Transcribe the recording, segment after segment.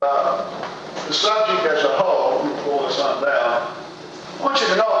the subject as a whole, let me pull this on down. I want you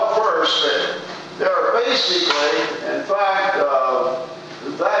to know first that there are basically, in fact,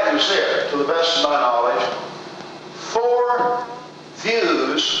 that is it, to the best of my knowledge, 4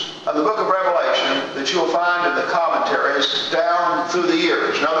 views of the book of Revelation that you'll find in the commentaries down through the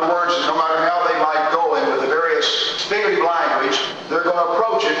years. In other words, no matter how they might go in with the various figurative language, they're going to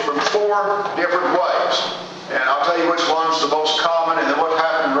approach it from 4 different ways. And I'll tell you which one's the most common and then what's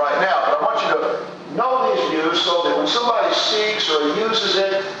happening right now. But I want you to know these views so that when somebody speaks or uses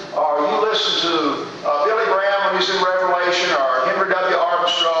it, or you listen to Billy Graham when he's in Revelation, or Henry W.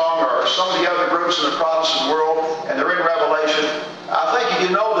 Armstrong, or some of the other groups in the Protestant world, and they're in Revelation, I think if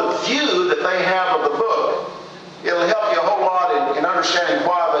you know the view that they have of the book, it'll help you a whole lot in understanding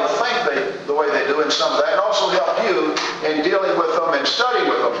why they think the way they do in some of that, and also help you in dealing with them and studying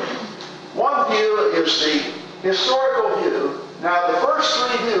with them. One view is the historical view. Now, the first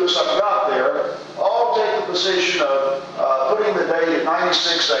 3 views I've got there all take the position of putting the date at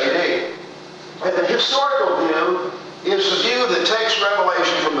 96 AD. And the historical view is the view that takes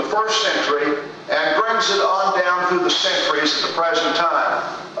Revelation from the 1st century and brings it on down through the centuries at the present time.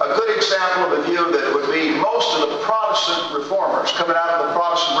 A good example of a view that would be most of the Protestant reformers coming out of the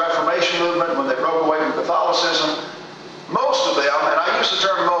Protestant Reformation movement when they broke away from Catholicism. Most of them, and I use the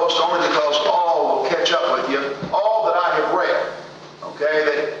term most only because all will catch up with you, all that I have read,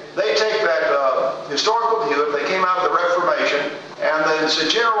 okay, they take that historical view, if they came out of the Reformation, and then as a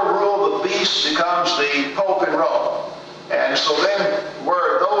general rule, the beast becomes the Pope in Rome. And so then,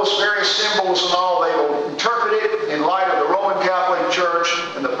 where those various symbols and all, they will interpret it in light of the Roman Catholic Church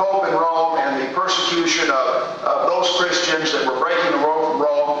and the Pope in Rome and the persecution of those Christians that were breaking the road from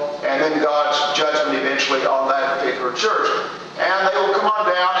Rome, and then God's judgment eventually on that particular church. And they will come on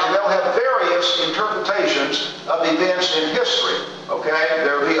down and they'll have various interpretations of events in history. Okay?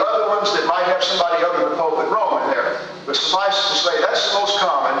 There will be other ones that might have somebody other than the Pope in Rome in there. But suffice it to say, that's the most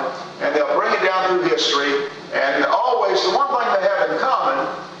common, and they'll bring it down through history. And always, the one thing they have in common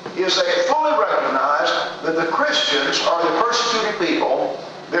is they fully recognize that the Christians are the persecuted people.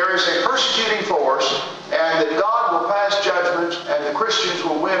 There is a persecuting force, and that God will pass judgment, and the Christians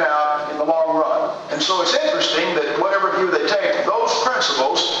will win out in the long run. And so it's interesting that whatever view they take, those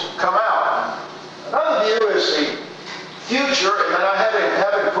principles come out. Another view is the future, and then I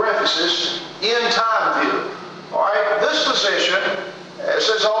have in parenthesis, end time view. All right, this position, it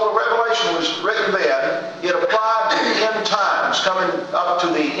says although Revelation was written then, it applied to the end times, coming up to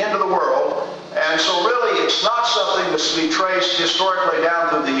the end of the world. And so really it's not something that's to be traced historically down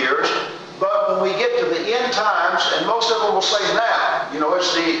through the years. But when we get to the end times, and most of them will say now,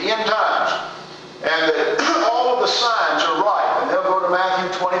 it's the end times. And that all of the signs are right. And they'll go to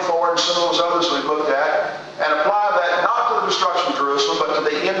Matthew 24 and some of those others we've looked at, and apply that not to the destruction of Jerusalem, but to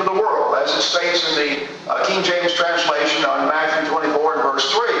the end of the world, as it states in the King James translation on Matthew 24 and verse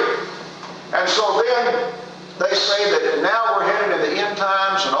 3. And so then they say that now we're headed to the end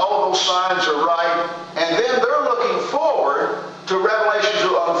times and all of those signs are right. And then they're looking forward to Revelation to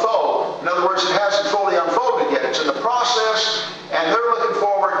unfold. In other words, it hasn't fully unfolded yet. It's in the process, and they're looking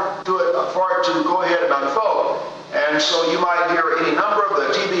forward to it for it to go ahead and unfold. And so you might hear any number of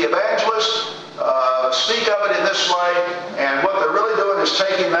the TV evangelists speak of it in this way, and what they're really doing is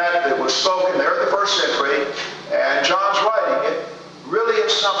taking that was spoken there in the 1st century, and John's writing it. Really,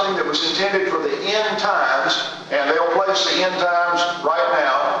 it's something that was intended for the end times, and they'll place the end times right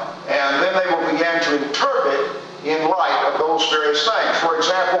now, and then they will begin to interpret in light of those various things. For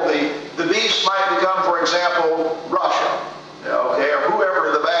example, the beast might become, for example, Russia, okay, or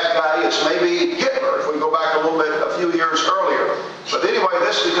whoever the bad guy is. Maybe Hitler, if we go back a few years earlier. But anyway,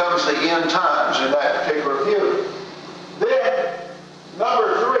 this becomes the end times in that particular view. Then,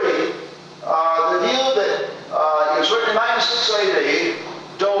 number 3, the view that is written in 96 AD,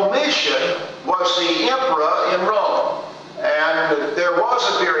 Domitian was the emperor in Rome. And there was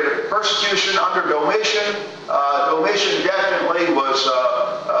a period of persecution under Domitian. Domitian definitely was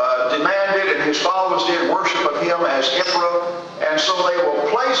demanded, and his followers did worship of him as emperor. And so they will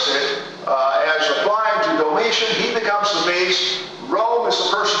place it as applying to Domitian. He becomes the beast. Rome is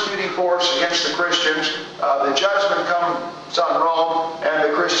the persecuting force against the Christians. The judgment comes on Rome, and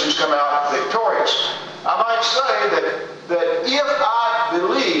the Christians come out victorious. I might say that if I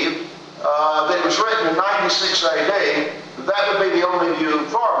believe that it was written in 96 AD, that would be the only view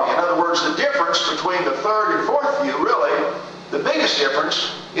for me. In other words, the difference between the 3rd and 4th view, really, the biggest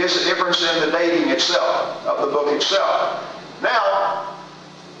difference is the difference in the dating itself, of the book itself. Now,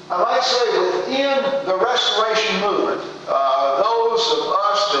 I might say within the Restoration movement, those of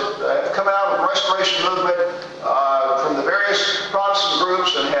us that have come out of the Restoration movement from the various various Protestant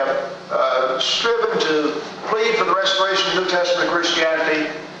groups and have striven to plead for the restoration of New Testament Christianity,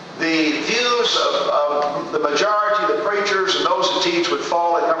 the views of the majority of the preachers and those that teach would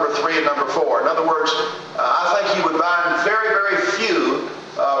fall at number 3 and number 4. In other words, I think you would find very, very few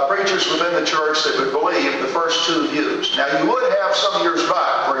preachers within the church that would believe the first two views. Now, you would have some years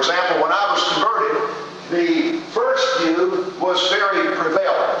back. For example, when I was converted, the first view was very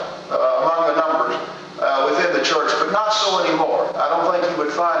prevalent among the numbers within the church, but not so anymore. I don't think you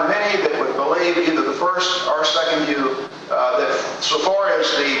would find many that would believe either the first or second view. That so far as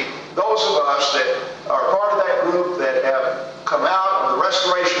those of us that are part of that group that have come out of the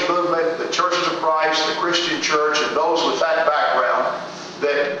Restoration movement, the Churches of Christ, the Christian church, and those with that background,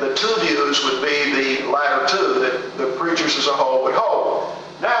 that the two views would be the latter two that the preachers as a whole would hold.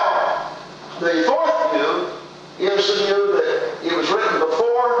 Now, the fourth view is the view that it was written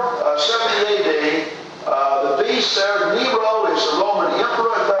before 70 AD. The beast there, Nero, is the Roman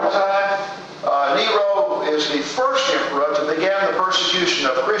emperor at that time. Nero is the first emperor to begin the persecution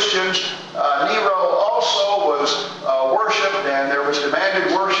of Christians. Nero also was worshipped, and there was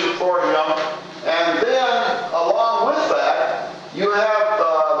demanded worship for him. And then, along with that, you have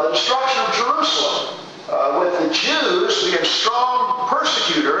the destruction of Jerusalem, with the Jews being strong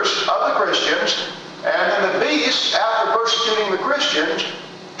persecutors of the Christians, and then the beast, after persecuting the Christians,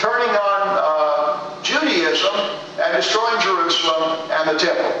 turning on Judaism and destroying Jerusalem and the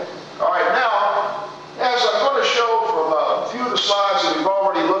temple. All right, now, as I'm going to show from a few of the slides that we've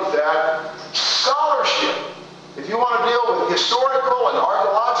already looked at, scholarship, if you want to deal with historical and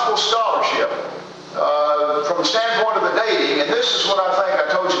archaeological scholarship, from the standpoint of the dating, and this is what I think I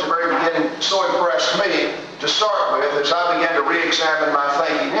told you at the very beginning so impressed me to start with as I began to re-examine my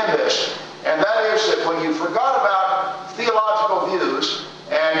thinking in this. And that is that when you forgot about theological views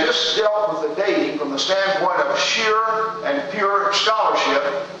and just dealt with the dating from the standpoint of sheer and pure scholarship,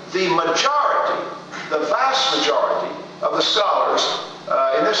 the majority, the vast majority of the scholars,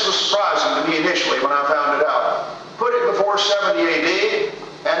 and this was surprising to me initially when I found it out, put it before 70 AD,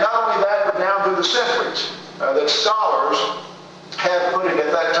 and not only that, but down through the centuries, that scholars have put it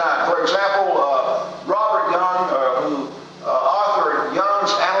at that time. For example, Robert Young, who authored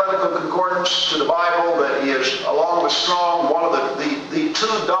Young's Analytical Concordance to the Bible, that is, along with Strong, one of the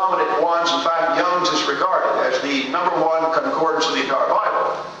two dominant ones. In fact, Young's is regarded as the number one concordance of the entire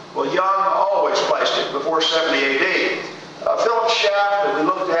Bible. Well, Young always placed it before 70 AD. Philip Schaff, that we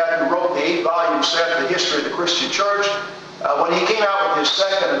looked at, who wrote the 8-volume set, The History of the Christian Church, when he came out with his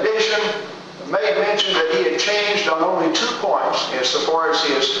second edition, made mention that he had changed on only 2 points as far as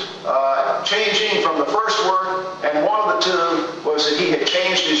his changing from the first work, and one of the two was that he had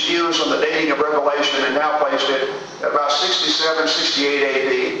changed his views on the dating of Revelation and now placed it at about 67, 68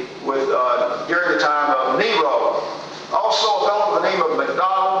 AD, with, during the time of Nero. Also, a fellow by the name of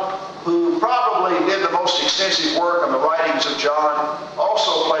MacDonald, who probably did the most extensive work on the writings of John,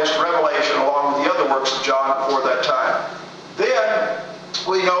 also placed Revelation along with the other works of John before that time. Then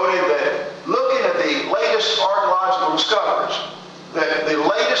we noted that looking at the latest archaeological discoveries, that the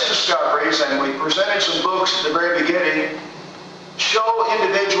latest discoveries, and we presented some books at the very beginning, show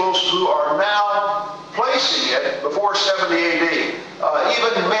individuals who are now placing it before 70 AD.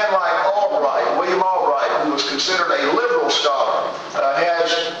 Even men like Albright, William Albright, who was considered a liberal scholar,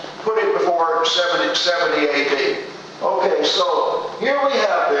 has put it before 70 AD. Okay, so here we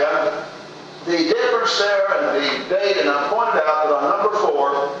have then the difference there and the date, and I pointed out that on number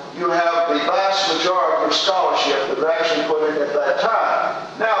 4, you have the vast majority of scholarship that would actually put it at that time.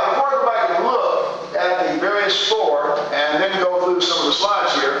 Now, before I go back and look at the various 4, and then go through some of the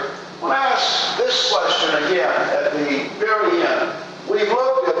slides here, I want to ask this question again at the very end. We've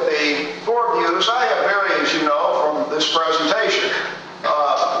looked at the 4 views. I have very, as you know, from this presentation,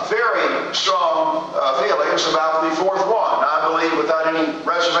 very strong feelings about the 4th one. I believe without any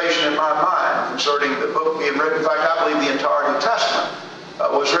reservation in my mind concerning the book being written. In fact, I believe the entire New Testament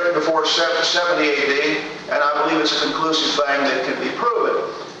was written before 70 AD, and I believe it's a conclusive thing that can be proven.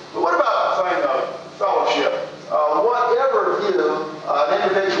 But what about the thing of fellowship? Whatever view an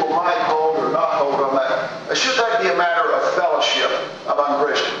individual might hold or not hold on that, should that be a matter of fellowship among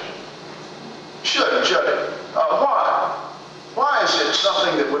Christians? Should it? Why? Why is it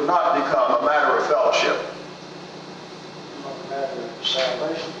something that would not become a matter of fellowship? Not a matter of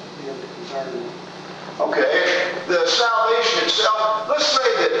salvation. Okay, the salvation itself, let's say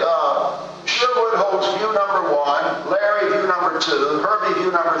that Sherwood holds view number 1, Larry view number 2, Herbie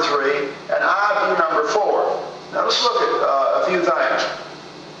view number 3, and I view number 4. Now let's look at a few things.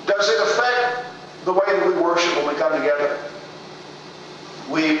 Does it affect the way that we worship when we come together?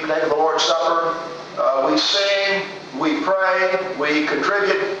 We take the Lord's Supper, we sing, we pray, we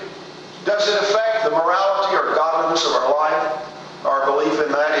contribute. Does it affect the morality or godliness of our life? Our belief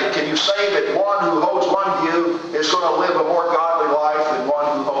in that? Can you say that one who holds one view is going to live a more godly life than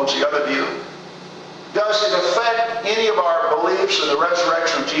one who holds the other view? Does it affect any of our beliefs in the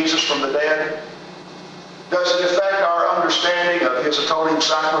resurrection of Jesus from the dead? Does it affect our understanding of His atoning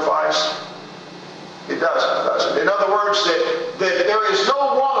sacrifice? It doesn't, does it? In other words, that there is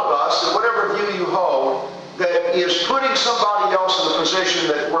no one of us, in whatever view you hold, that is putting somebody else in a position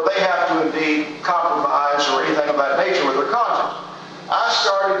where they have to indeed compromise or anything of that nature with their conscience. I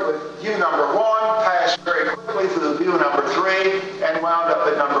started with view number 1, passed very quickly through view number 3, and wound up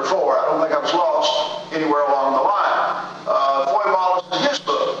at number 4. I don't think I was lost anywhere along the line. Foy Wallace, in his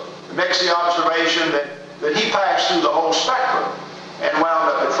book, makes the observation that he passed through the whole spectrum and wound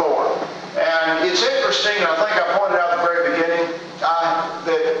up at 4. And it's interesting, and I think I pointed out at the very beginning,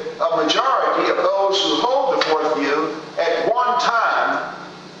 that a majority of those who hold the fourth view at one time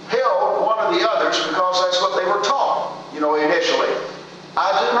held one of the others because that's what they were taught, initially. I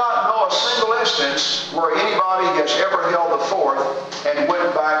do not know a single instance where anybody has ever held the fourth and went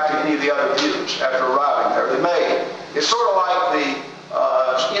back to any of the other views after arriving there. They may. It's sort of like the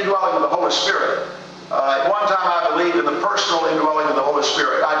indwelling of the Holy Spirit. At one time I believed in the personal indwelling of the Holy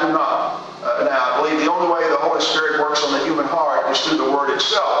Spirit. I do not. Now, I believe the only way the Holy Spirit works on the human heart is through the Word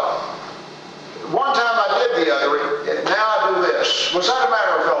itself. One time I did the other, and now I do this. Was that a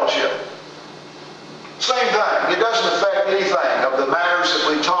matter of fellowship? Same thing. It doesn't affect anything of the matters that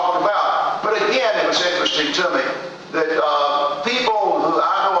we talked about. But again, it was interesting to me that people who,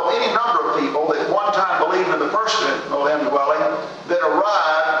 I know of any number of people that one time believed in the personal indwelling that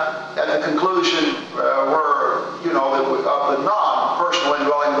arrived at the conclusion of the non-personal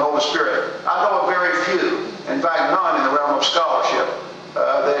indwelling of the Holy Spirit. I know of very few, in fact none in the realm of scholarship,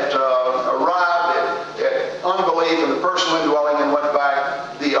 that arrived at unbelief in the personal indwelling and went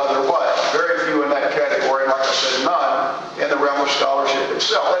back the other way. Very few in that category, like I said, none in the realm of scholarship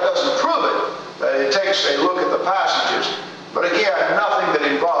itself. That doesn't prove it. It takes a look at the passages. But again, nothing that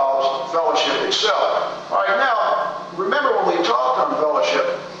involves fellowship itself. All right, now, remember when we talked on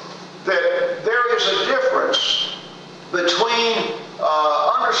fellowship, that there is a difference between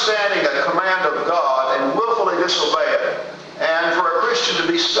understanding a command of God and willfully disobey it, and for a Christian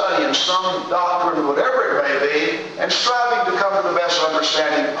to be studying some doctrine, whatever it may be, and striving to come to the best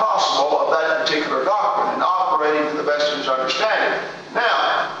understanding possible of that particular doctrine and operating to the best of his understanding.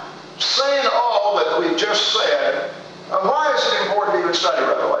 Now, saying all that we've just said, why is it important to even study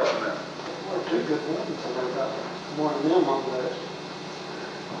Revelation then? Well, two good ones, and I've got one of them on the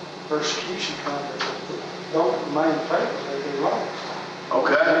persecution conference. Don't remain faithful, they be lost.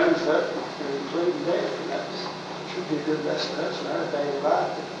 Okay. It means that, including death, and that should be a good lesson to us in our daily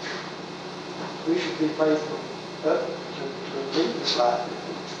life. We should be faithful up to lead this life if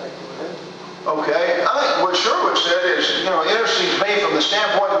we expect to live. Okay. I think what Sherwood said is, interesting to me from the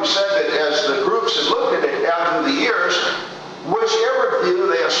standpoint we said that as the groups have looked at it down through the years, whichever view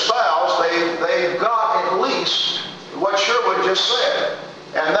they espouse, they've got at least what Sherwood just said.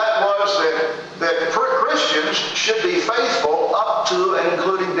 And that was that Christians should be faithful up to and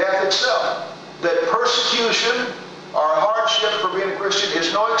including death itself. That persecution or hardship for being a Christian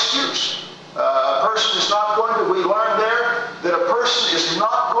is no excuse. A person is not going to, we learned there, that a person is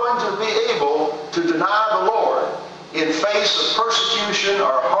not going to be able to deny the Lord in face of persecution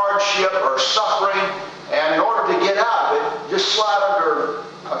or hardship or suffering, and in order to get out of it, just slide under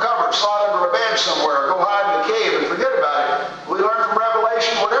a cupboard, slide under a bed somewhere, or go hide in a cave and forget about it. We learn from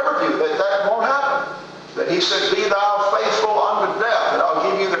Revelation, whatever view, that won't happen. That he said, be thou faithful unto death, and I'll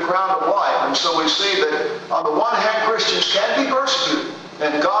give you the crown of life. And so we see that on the one hand, Christians can be persecuted,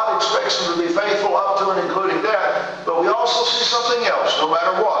 and God expects them to be faithful up to and including death. But we also see something else, no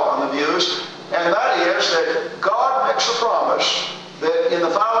matter what, on the views, and that is that God makes a promise that in the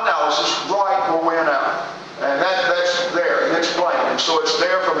final analysis, right will win out. And that's there, and it's plain. And so it's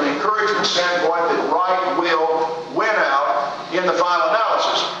there from an encouragement standpoint that right will win out in the final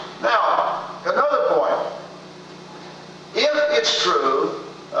analysis. Now, another point. If it's true,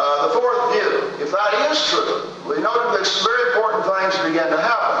 the fourth view, if that is true, we noted that some very important things begin to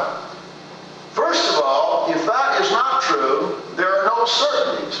happen. First of all, if that is not true, there are no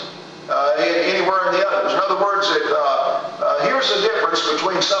certainties anywhere in the others. In other words, here's the difference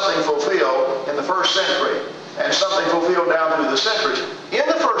between something fulfilled in the first century and something fulfilled down through the centuries. In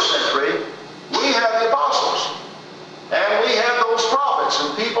the first century, we have the apostles, and we have those prophets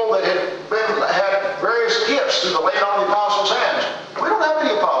and people that had various gifts through the laying on the apostles' hands. We don't have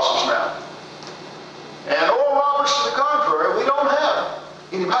any apostles now. And Oral Roberts, to the contrary, we don't have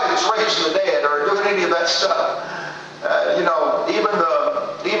anybody that's raising the dead or doing any of that stuff.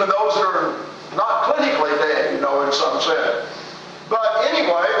 those that are not clinically dead, in some sense. But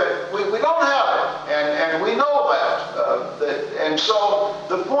anyway, we don't have it, and we know that. And so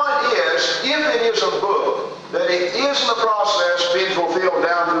the point is, if it is a book that it is in the process being fulfilled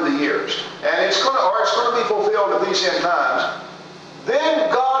down through the years, and it's going to be fulfilled at these end times, then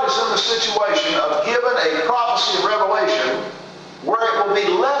God is in the situation of giving a prophecy of revelation where it will be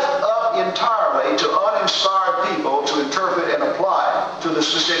left up entirely to uninspired people to interpret and apply to the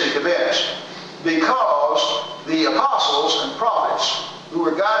specific events. Because the apostles and prophets who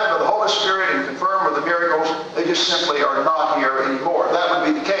were guided by the Holy Spirit and confirmed with the miracles, they just simply are not here anymore. That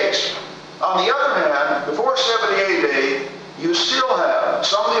would be the case. On the other hand, before 70 AD, you still have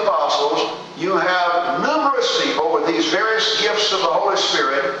some of the apostles, you have numerous people with these various gifts of the Holy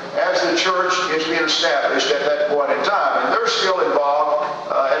Spirit as the church is being established at that point in time. And they're still involved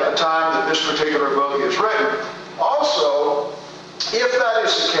at the time that this particular book is written. Also, if that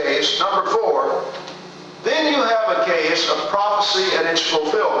is the case, number 4, then you have a case of prophecy and its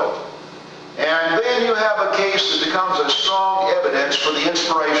fulfillment. And then you have a case that becomes a strong evidence for the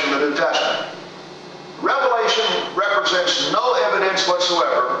inspiration of the New Testament. Revelation represents no evidence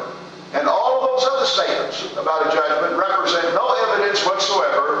whatsoever, and all of those other statements about a judgment represent no evidence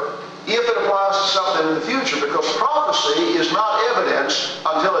whatsoever if it applies to something in the future, because prophecy is not evidence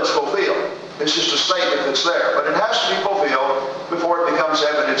until it's fulfilled. It's just a statement that's there, but it has to be fulfilled before it becomes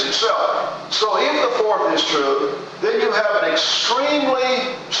evidence itself. So if the 4th is true, then you have an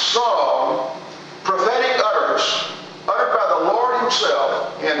extremely strong prophetic utterance uttered by the Lord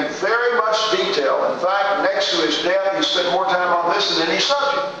himself in very much detail. In fact, next to his death, he spent more time on this than any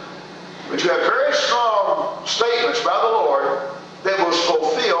subject. But you have very strong statements by the Lord that was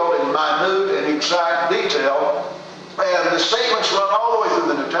fulfilled in minute and exact detail. And the statements run all the way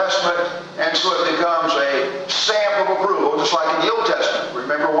through the New Testament, and so it becomes a stamp of approval, just like in the Old Testament.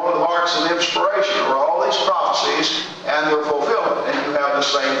 Remember, one of the marks of inspiration were all these prophecies and their fulfillment, and you have the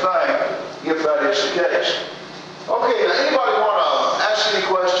same thing if that is the case. Okay, now anybody want to ask any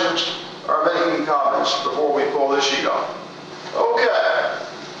questions or make any comments before we pull this sheet off? Okay,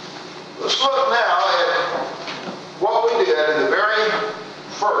 let's look now at what we did in the very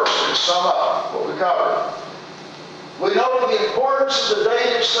first and sum up what we covered. We know the importance of the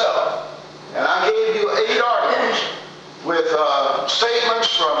date itself, and I gave you 8 articles with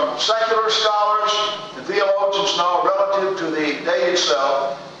statements from secular scholars and theologians now relative to the date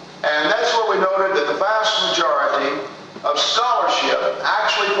itself, and that's where we noted that the vast majority of scholarship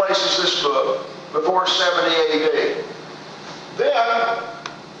actually places this book before 70 AD. Then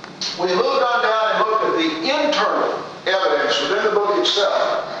we moved on down and looked at the internal evidence within the book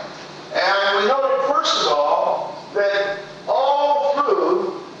itself, and we noted first of all that all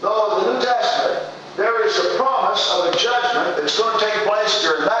through the New Testament, there is a promise of a judgment that's going to take place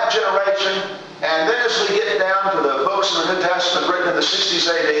during that generation, and then as we get down to the books of the New Testament written in the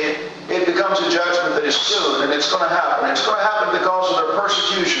 60s AD, it becomes a judgment that is soon, and it's going to happen. It's going to happen because of their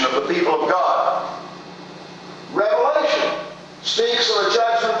persecution of the people of God. Revelation speaks of a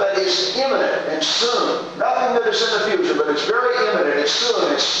judgment that is imminent and soon. Nothing that is in the future, but it's very imminent. It's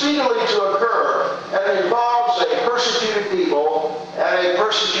soon. It's speedily to occur. And it involves a persecuted people and a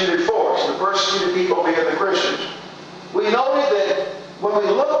persecuted force. The persecuted people being the Christians. We noted that when we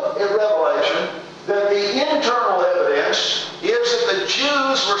look at Revelation, that the internal evidence is that the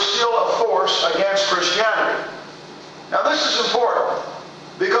Jews were still a force against Christianity. Now this is important,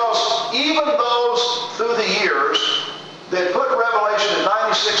 because even those through the years that put Revelation in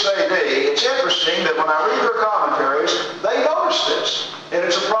 96 AD, it's interesting that when I read their commentaries, they notice this, and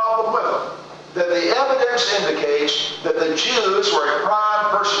it's a problem with them. That the evidence indicates that the Jews were a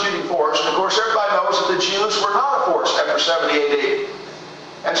prime persecuting force, and of course everybody knows that the Jews were not a force after 70 AD.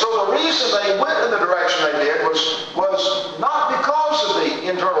 And so the reason they went in the direction they did was not because of the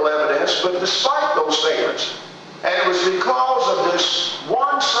internal evidence, but despite those statements. And it was because of this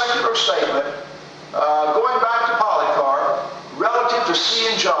one secular statement going back to Polycarp relative to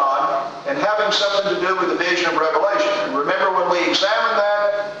seeing John and having something to do with the vision of Revelation. And remember, when we examined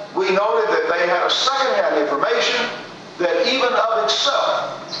that, we noted that they had a second-hand information that even of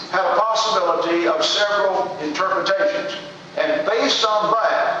itself had a possibility of several interpretations. And based on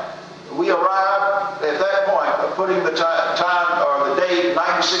that, we arrived at that point of putting the time or the date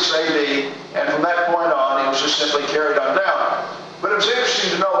 96 AD, and from that point on, it was just simply carried on down. But it was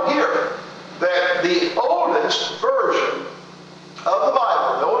interesting to note here that the oldest version of the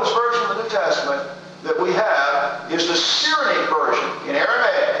Bible, the oldest version of the New Testament that we have is the Syriac version in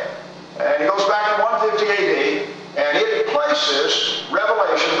Aramaic. And it goes back to 150 AD, and it places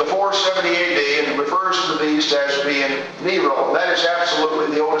Revelation before 470 AD, and refers to the beast as being Nero. That is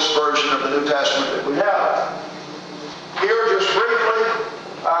absolutely the oldest version of the New Testament that we have. Here, just briefly,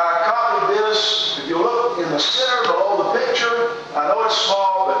 I copied this. If you look in the center below the picture, I know it's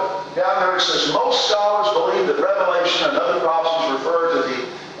small, but down there it says, most scholars believe that Revelation and other prophecies refer to the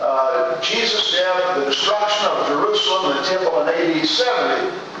Jesus' death, the destruction of Jerusalem and the temple in AD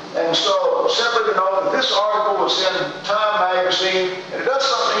 70. And so, simply to know that this article was in Time magazine, and it does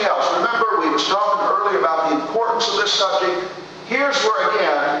something else. Remember, we was talking earlier about the importance of this subject. Here's where,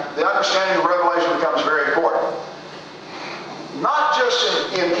 again, the understanding of Revelation becomes very important. Not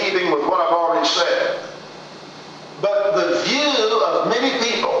just in keeping with what I've already said, but the view of many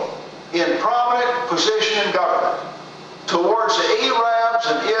people in prominent position in government towards the Arabs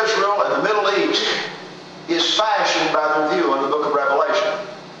and Israel and the Middle East is fashioned by their view in the book of Revelation.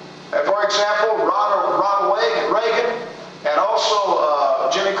 For example, Ronald Reagan and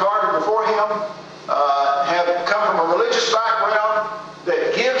also Jimmy Carter before him have come from a religious background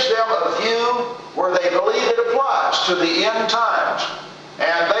that gives them a view where they believe it applies to the end times.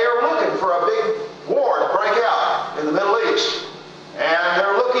 And they are looking for a big war to break out in the Middle East. And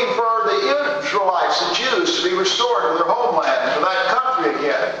they're looking for the Israelites, the Jews, to be restored to their homeland, to that country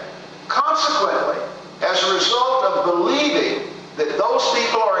again. Consequently, as a result of believing that those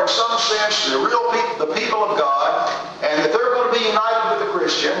people are in some sense the people of God, and that they're going to be united with the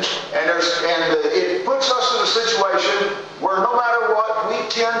Christians, and it puts us in a situation where no matter what, we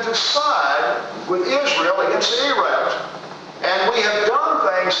tend to side with Israel against the Arabs. And we have done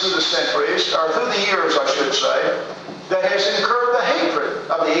things through the centuries, or through the years, I should say, that has incurred the hatred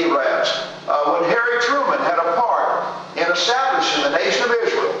of the Arabs. When Harry Truman had a part in establishing the nation of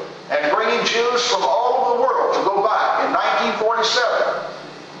Israel and bringing Jews from all over the world to go back in 1947,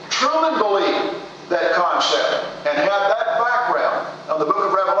 Truman believed that concept and had that background on the book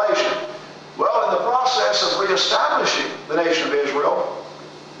of Revelation. Well, in the process of reestablishing the nation of Israel,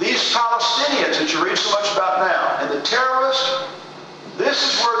 these Palestinians that you read so much about now, and the terrorists, this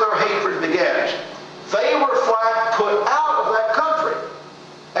is where their hatred begins. They were flat put out of that country,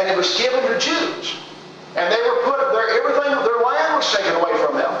 and it was given to Jews. And they were put there, everything, their land was taken away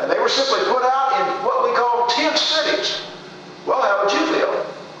from them, and they were simply put out in what we call tent cities. Well, how would you feel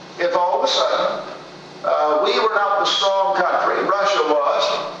if all of a sudden we were not the strong country, Russia was,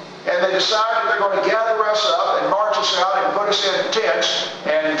 and they decided they're going to gather us up and march us out and put us in tents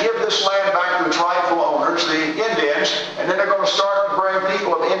and give this land back to its rightful owners, the Indians, and then they're going to start to bring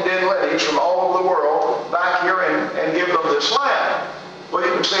people of Indian lineage from all over the world back here and give them this land. Well,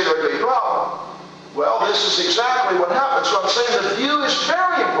 you can see there'd be a problem. Well, this is exactly what happens. So I'm saying the view is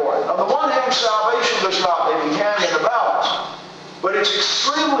very important. On the one hand, salvation does not maybe hang in the balance, but it's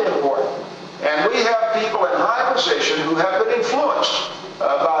extremely important. And we have people in high position who have been influenced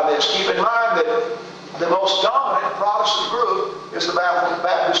by this. Keep in mind that the most dominant Protestant group is the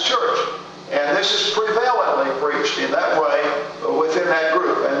Baptist Church. And this is prevalently preached in that way within that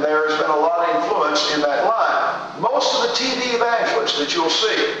group. And there's been a lot of influence in that line. Most of the TV evangelists that you'll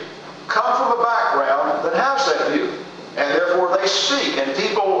see come from a background that has that view. And therefore they speak. And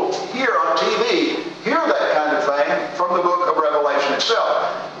people here on TV hear that kind of thing from the book of Revelation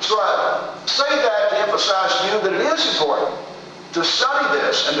itself. So I say that to emphasize to you that it is important to study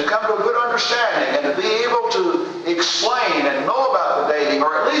this and to come to a good understanding and to be able to explain and know about the dating,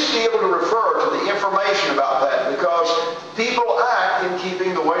 or at least be able to refer to the information about that, because people act in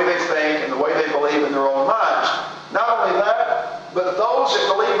keeping the way they think and the way they believe in their own minds. Not only that, but those that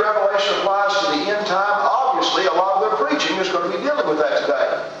believe Revelation applies to the end time, obviously a lot of their preaching is going to be dealing with that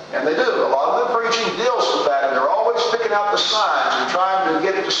today. And they do. A lot of their preaching deals with that, and they're always picking out the signs and trying to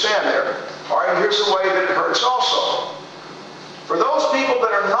get it to stand there. All right, here's the way that it hurts also. For those people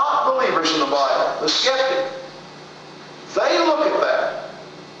that are not believers in the Bible, the skeptic, they look at that,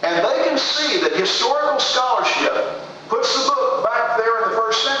 and they can see that historical scholarship puts the book back there in the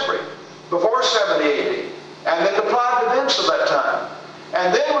 1st century, before 70 AD, and they applied to events of that time.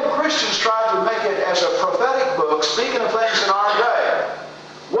 And then when Christians try to make it as a prophetic book, speaking of things in our day,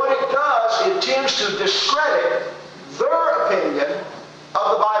 what it does, it tends to discredit their opinion of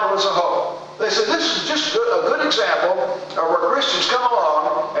the Bible as a whole. They say this is just a good example of where Christians come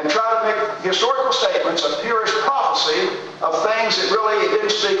along and try to make historical statements appear as prophecy of things that really it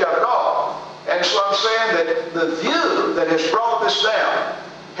didn't speak of at all. And so I'm saying that the view that has brought this down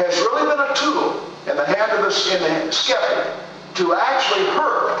has really been a tool in the hand of the skeptic to actually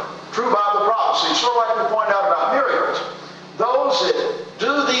hurt true Bible prophecy. Sort of like we point out about miracles. Those that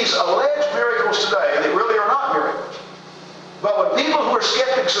do these alleged miracles today, they really are not miracles. But when people who are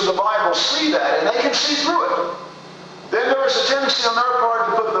skeptics of the Bible see that, and they can see through it, then they're there was a tendency on their part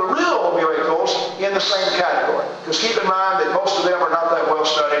to put the real miracles in the same category. Because keep in mind that most of them are not that well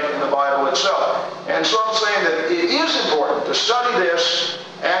studied in the Bible itself. And so I'm saying that it is important to study this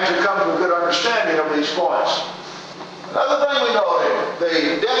and to come to a good understanding of these points. Another thing we noted,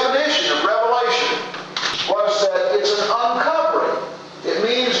 the definition of revelation was that it's an uncovering. It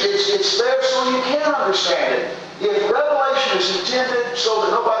means it's there so you can understand it. If revelation is intended so that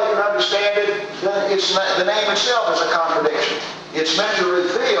nobody can understand it, then the name itself is a contradiction. It's meant to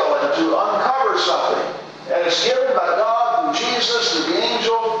reveal and to uncover something. And it's given by God through Jesus, through the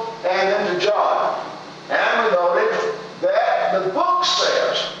angel, and then to John. And we noted that the book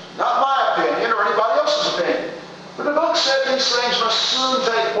says, not my opinion or anybody else's opinion, but the book said these things must soon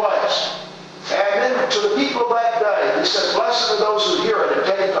take place. And then to the people of that day, he said, blessed are those who hear it and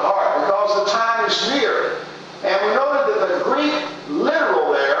take it to heart, because the time is near. And we noted that the Greek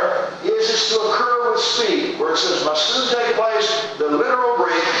literal there is to occur with speed. Where it says must soon take place, the literal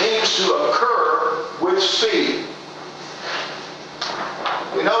Greek means to occur with speed.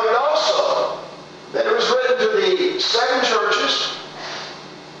 We noted also that it was written to the 7 churches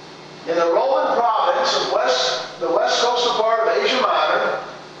in the Roman province of the west coastal part of Asia Minor.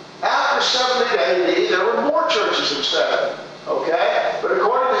 After 70 AD, there were more churches than 7. Okay? But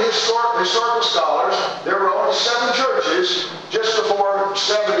according to historical scholars, there were only 7 churches just before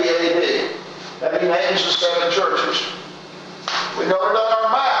 70 AD. And he names the 7 churches. We noted on our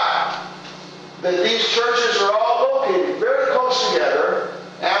map that these churches are all located very close together,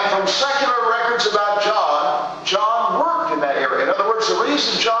 and from secular records about John worked in that area. In other words, the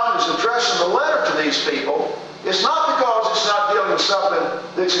reason John is addressing the letter to these people is not because it's not dealing with something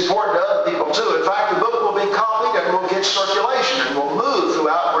that's important to other people too. In fact, the book will be copied and will get circulation and will move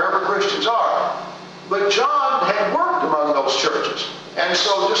throughout wherever Christians are. But John had worked among those churches. And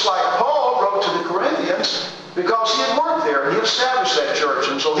so just like Paul wrote to the Corinthians, because he had worked there and he established that church,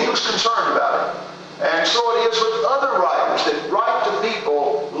 and so he was concerned about it. And so it is with other writers that write to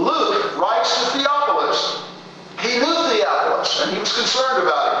people. Luke writes to Theophilus. He knew Theophilus and he was concerned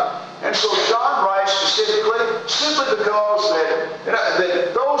about it. And so John writes specifically simply because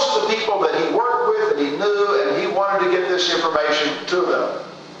that those are the people that he worked with and he knew, and he wanted to get this information to them.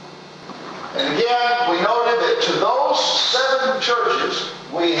 And again, we noted that to those 7 churches,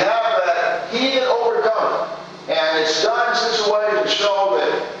 we have that he had overcome. And it's done in such a way to show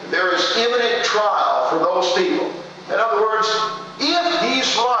that there is imminent trial for those people. In other words, if he's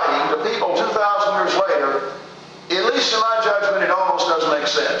writing to people 2,000 years later, at least in my judgment, it almost doesn't make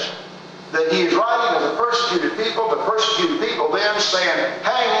sense. That he is writing to the persecuted people then saying,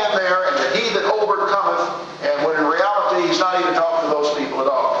 hang in there, and that he that overcometh, and when in reality he's not even talking to those people at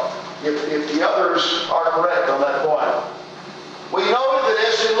all. If the others are correct on that point. We noted that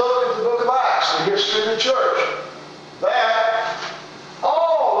as we looked at the book of Acts, the history of the church, that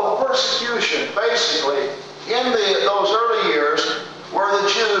all of the persecution, basically, in those early years, were the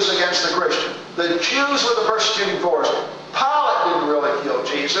Jews against the Christians. The Jews were the persecuting force. Pilate didn't really kill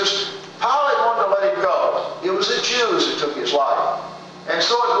Jesus. Pilate wanted to let him go. It was the Jews that took his life. And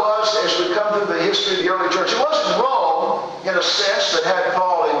so it was as we come through the history of the early church. It wasn't Rome, in a sense, that had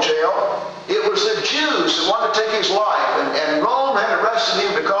Paul in jail. It was the Jews that wanted to take his life. And Rome had arrested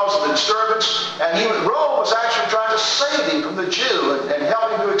him because of the disturbance. And Rome was actually trying to save him from the Jew and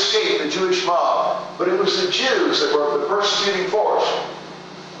help him to escape the Jewish mob. But it was the Jews that were the persecuting force.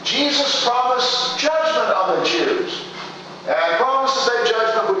 Jesus promised judgment on the Jews. And promised that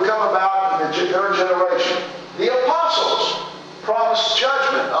judgment would come about in their generation. The apostles promised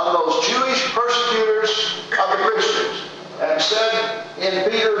judgment on those Jewish persecutors of the Christians, and said in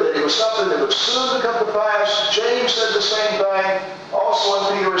Peter that it was something that would soon come to pass. James said the same thing.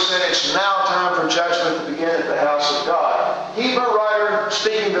 Also in Peter said it's now time for judgment to begin at the house of God. Hebrew writer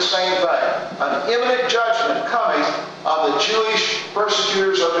speaking the same thing. An imminent judgment coming on the Jewish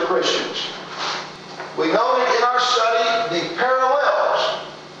persecutors of the Christians. We noted in our study the parallels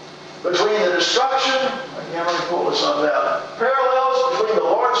between the destruction, I can't really pull this on down, parallels between the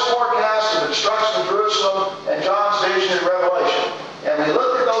Lord's forecast of the destruction of Jerusalem and John's vision in Revelation. And we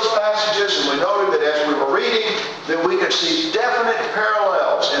looked at those passages and we noted that as we were reading, that we could see definite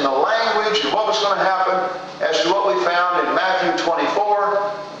parallels in the language and what was going to happen as to what we found in Matthew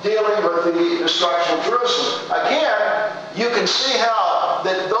 24, dealing with the destruction of Jerusalem. Again, you can see how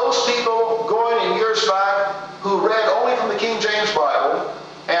that those people going in years back who read only from the King James Bible,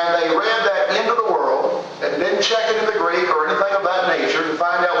 and they read that into the world and didn't check it in the Greek or anything of that nature to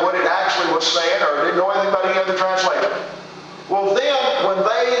find out what it actually was saying, or didn't know anything about any other translation. Well, then, when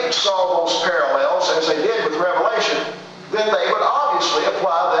they saw those parallels, as they did with Revelation, then they would obviously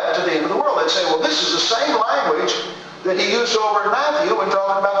apply that to the end of the world. They'd say, well, this is the same language that he used over in Matthew when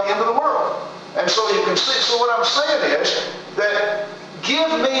talking about the end of the world. And so you can see, so what I'm saying is that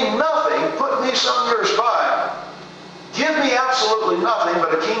give me nothing, put me some years by, give me absolutely nothing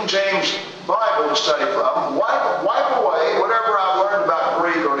but a King James Bible to study from, wipe away whatever I've learned about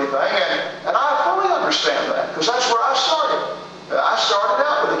Greek or anything, and I fully understand that, because that's where I started. I started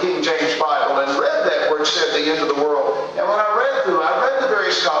out with the King James Bible and read that where it said the end of the world. And when I read through, I read the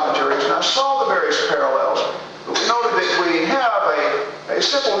various commentaries and I saw the various parallels. But we noted that we have a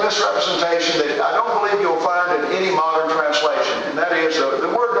simple misrepresentation that I don't believe you'll find in any modern translation. And that is,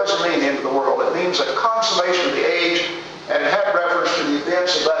 the word doesn't mean the end of the world. It means a consummation of the age, and it had reference to the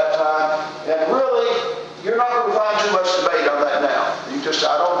events of that time. And really, you're not going to find too much debate on that now.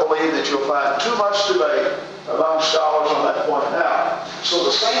 I don't believe that you'll find too much debate among scholars on that point now. So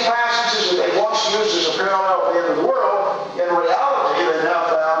the same passages that they once used as a parallel at the end of the world, in reality, they now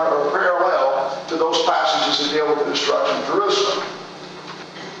found are parallel to those passages that deal with the destruction of Jerusalem.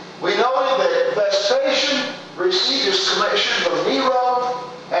 We noted that Vespasian received his commission from Nero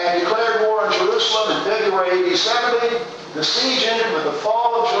and declared war on Jerusalem in February AD 70. The siege ended with the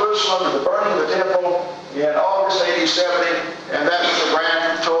fall of Jerusalem and the burning of the temple in August AD 70, and that was a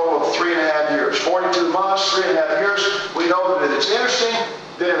grand total of 3.5 years. 42 months, 3.5 years. We know that it's interesting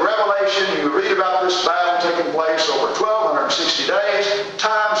that in Revelation you read about this battle taking place over 1,260 days,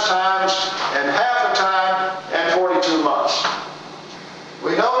 times, and half a time, and 42 months.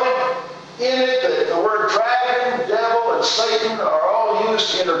 We noted in it that the word dragon, devil, and Satan are all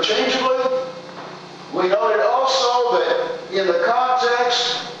used interchangeably. We noted also that in the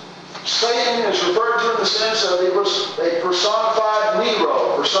context, Satan is referred to in the sense of it was a personified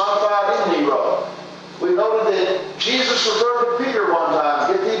Nero, personified in Nero. We noted that Jesus referred to Peter one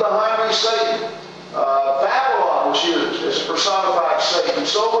time, "Get thee behind me, Satan." Babylon was used as personified Satan.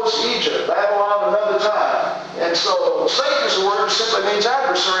 So was Egypt, Babylon another time. And so Satan is a word that simply means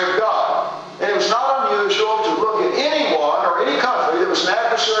adversary of God. And it was not unusual to look at anyone or any country that was an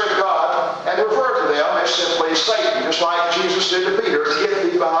adversary of God and refer to them as simply Satan, just like Jesus did to Peter, "Get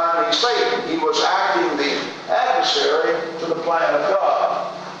thee behind me, Satan." He was acting the adversary to the plan of God.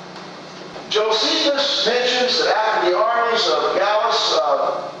 Josephus mentions that after the armies of Gallus,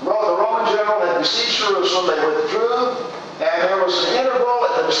 the Roman general, had besieged Jerusalem, they withdrew, and there was an interval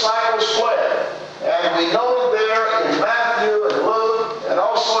and the disciples fled. And we noted there in Matthew and Luke and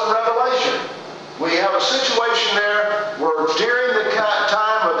also in Revelation, we have a situation there where during the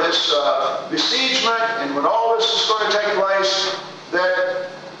time of this besiegement and when all this is going to take place, that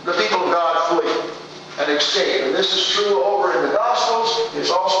the people of God flee and escape. And this is true over in the Gospels. It's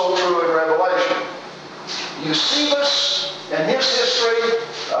also true in Revelation. Eusebius, in his history,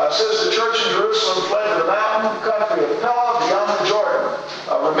 says the church in Jerusalem fled to the mountain country of Pella beyond the Jordan.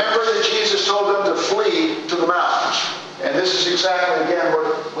 Remember that Jesus told them to flee to the mountains. And this is exactly, again,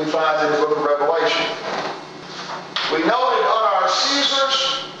 what we find in the book of Revelation. We noted on our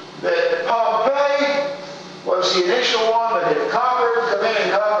Caesars that Pompey was the initial one that had come in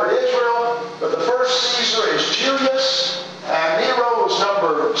and conquered Israel. But the first Caesar is Julius, and Nero was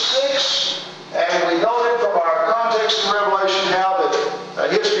number 6. And we noted from our context in Revelation how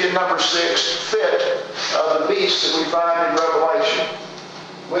that his being number 6 fit the beast that we find in Revelation.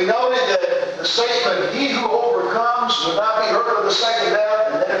 We noted that the statement, "He who overcomes will not be hurt of the second death,"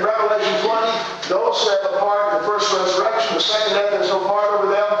 and then in Revelation 20, those who have a part in the first resurrection, the second death has no part over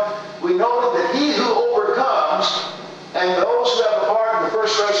them. We noted that he who overcomes and those who have a part in the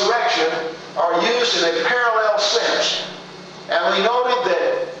first resurrection are used in a parallel sense. And we noted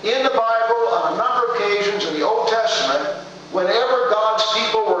that in the Bible, on a number of occasions in the Old Testament, whenever God's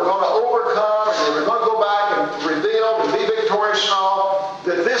people were going to overcome and they were going to go back and rebuild and be victorious and all,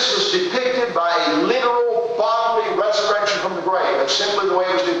 that this was depicted by a literal bodily resurrection from the grave. That's simply the way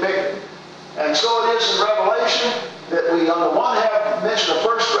it was depicted. And so it is in Revelation that we, on the one hand, mention a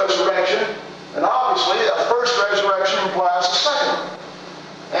first resurrection, and obviously a first resurrection implies a second one.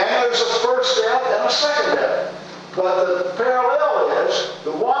 And there's a first death and a second death. But the parallel is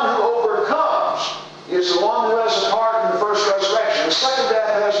the one who overcomes is the one who has a part in the first resurrection. The second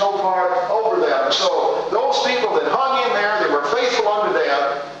death has no part over them. And so those people that hung in there, they were faithful unto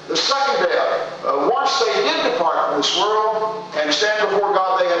death. The second death, once they did depart from this world and stand before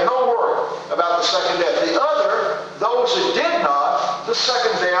God, they had no worry about the second death. The other, those that did not, the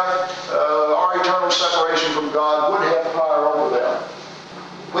second death, our eternal separation from God, would have power over them.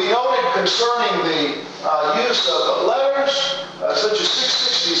 We noted concerning the use of letters, such as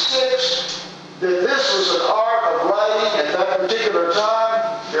 666, that this was an art of writing at that particular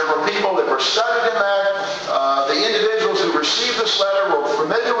time. There were people that were studied in that. The individuals who received received this letter were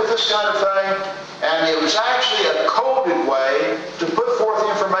familiar with this kind of thing, and it was actually a coded way to put forth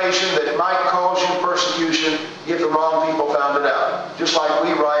information that might cause you persecution if the wrong people found it out. Just like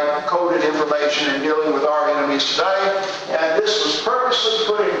we write coded information in dealing with our enemies today, and this was purposely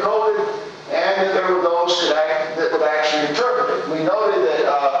put in coded, and that there were those that would actually interpret it. We noted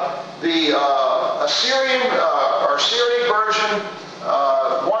that the Assyrian or Syriac version,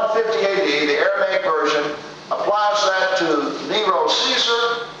 150 AD, the Aramaic version, applies that to Nero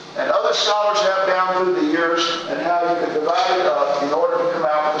Caesar, and other scholars have down through the years and how you can divide it up in order to come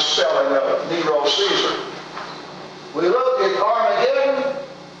out with the spelling of Nero Caesar. We looked at Armageddon,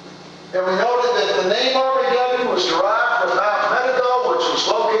 and we noted that the name Armageddon was derived from Mount Megido, which was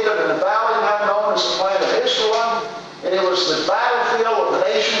located in a valley now known as the plain of Esdraelon, and it was the battlefield of the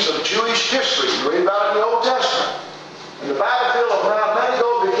nations of Jewish history. You read about it in the Old Testament. And the battlefield of Mount Megido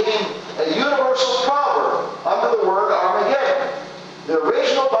became a universal proverb under the word Armageddon. The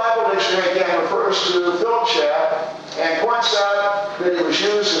original Bible dictionary again refers to Philip Schaff and points out that it was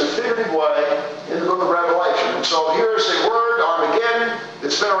used in a figurative way in the book of Revelation. And so here's a word, Armageddon,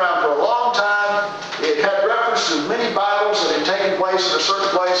 that's been around for a long time. It had reference to many battles that had taken place in a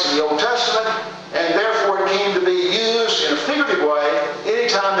certain place in the Old Testament, and therefore it came to be used in a figurative way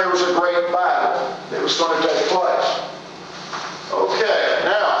anytime there was a great battle that was going to take place. Okay,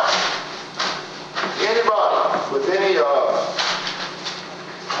 now, anybody with any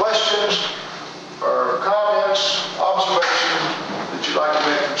questions or comments, observations that you'd like to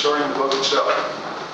make concerning the book itself?